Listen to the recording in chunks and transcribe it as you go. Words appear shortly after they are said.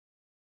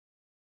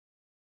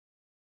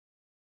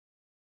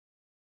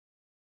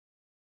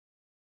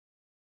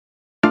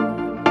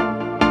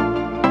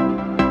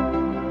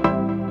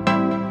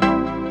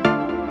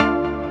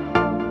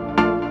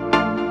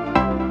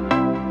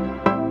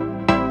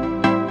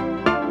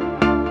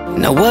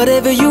Now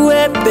whatever you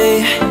wear,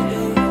 babe,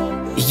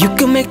 you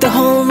can make the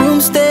whole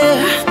room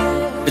stare.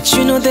 But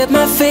you know that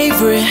my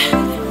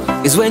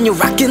favorite is when you're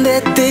rocking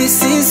that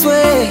this is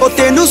way. O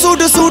tenu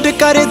suit suit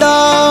karda,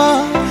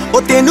 o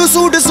tenu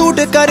suit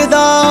suit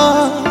karda,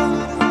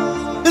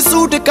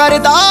 suit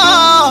karda,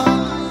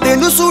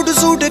 tenu suit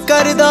suit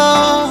karda.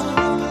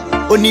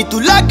 O ਨੀ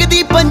ਤੂੰ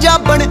ਲੱਗਦੀ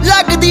ਪੰਜਾਬਣ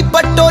ਲੱਗਦੀ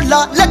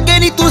ਪਟੋਲਾ ਲੱਗੇ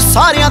ਨੀ ਤੂੰ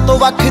ਸਾਰਿਆਂ ਤੋਂ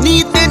ਵੱਖ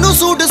ਨੀ ਤੈਨੂੰ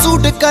ਸੂਟ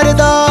ਸੂਟ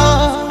ਕਰਦਾ।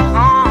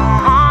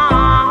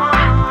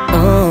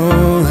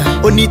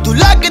 ਨੀ ਤੂੰ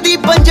ਲੱਗਦੀ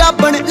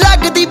ਪੰਜਾਬਣ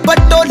ਲੱਗਦੀ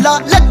ਪਟੋਲਾ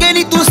ਲੱਗੇ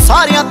ਨੀ ਤੂੰ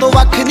ਸਾਰਿਆਂ ਤੋਂ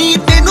ਵੱਖ ਨੀ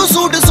ਤੈਨੂੰ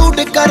ਸੂਟ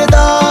ਸੂਟ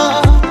ਕਰਦਾ।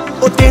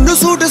 ਉਹ ਤੈਨੂੰ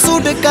ਸੂਟ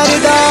ਸੂਟ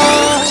ਕਰਦਾ।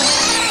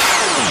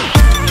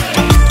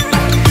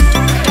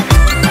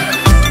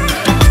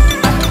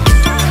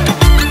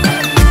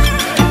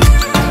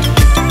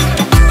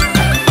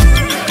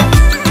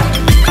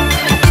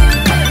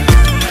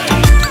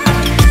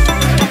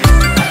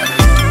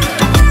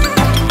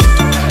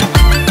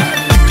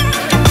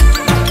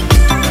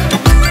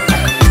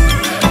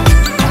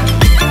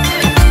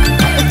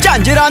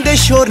 ਝਾਂਜਰਾਂ ਦੇ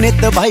ਸ਼ੋਰ ਨੇ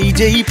ਤਬਾਈ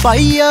ਜਈ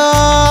ਪਾਈਆ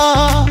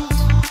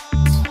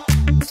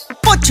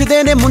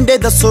ਪੁੱਛਦੇ ਨੇ ਮੁੰਡੇ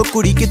ਦੱਸੋ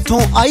ਕੁੜੀ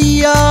ਕਿੱਥੋਂ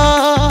ਆਈ ਆ।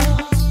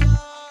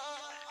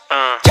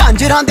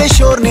 ਝਾਂਜਰਾਂ ਦੇ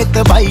ਸ਼ੋਰ ਨੇ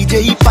ਤਬਾਈ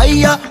ਜਈ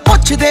ਪਾਈਆ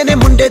ਪੁੱਛਦੇ ਨੇ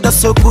ਮੁੰਡੇ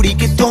ਦੱਸੋ ਕੁੜੀ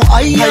ਕਿੱਥੋਂ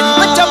ਆਈ ਆ।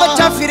 ਬੱਚਾ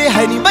ਬੱਚਾ ਫਿਰੇ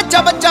ਹੈ ਨੀ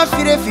ਬੱਚਾ ਬੱਚਾ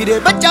ਫਿਰੇ ਫਿਰੇ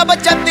ਬੱਚਾ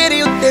ਬੱਚਾ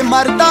ਤੇਰੇ ਉੱਤੇ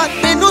ਮਰਦਾ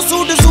ਤੈਨੂੰ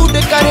ਸੂਟ ਸੂਟ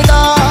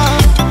ਕਰਦਾ।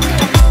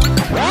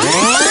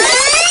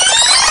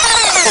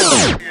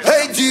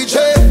 Hey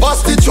DJ,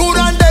 bust the tune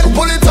and then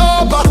pull it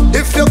over.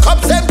 If your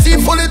cup's empty,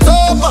 pull it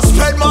over.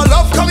 Spread my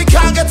love, cause we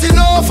can't get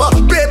enough.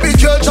 Baby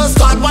girl, just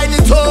start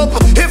winding it up.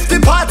 If the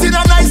party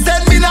not nice,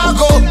 then me nah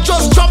go.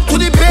 Just jump to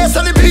the bass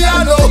and the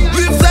piano.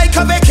 Live like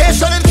a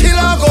vacation in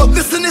Kilago.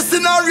 Listen this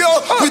scenario,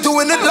 we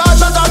doing it live.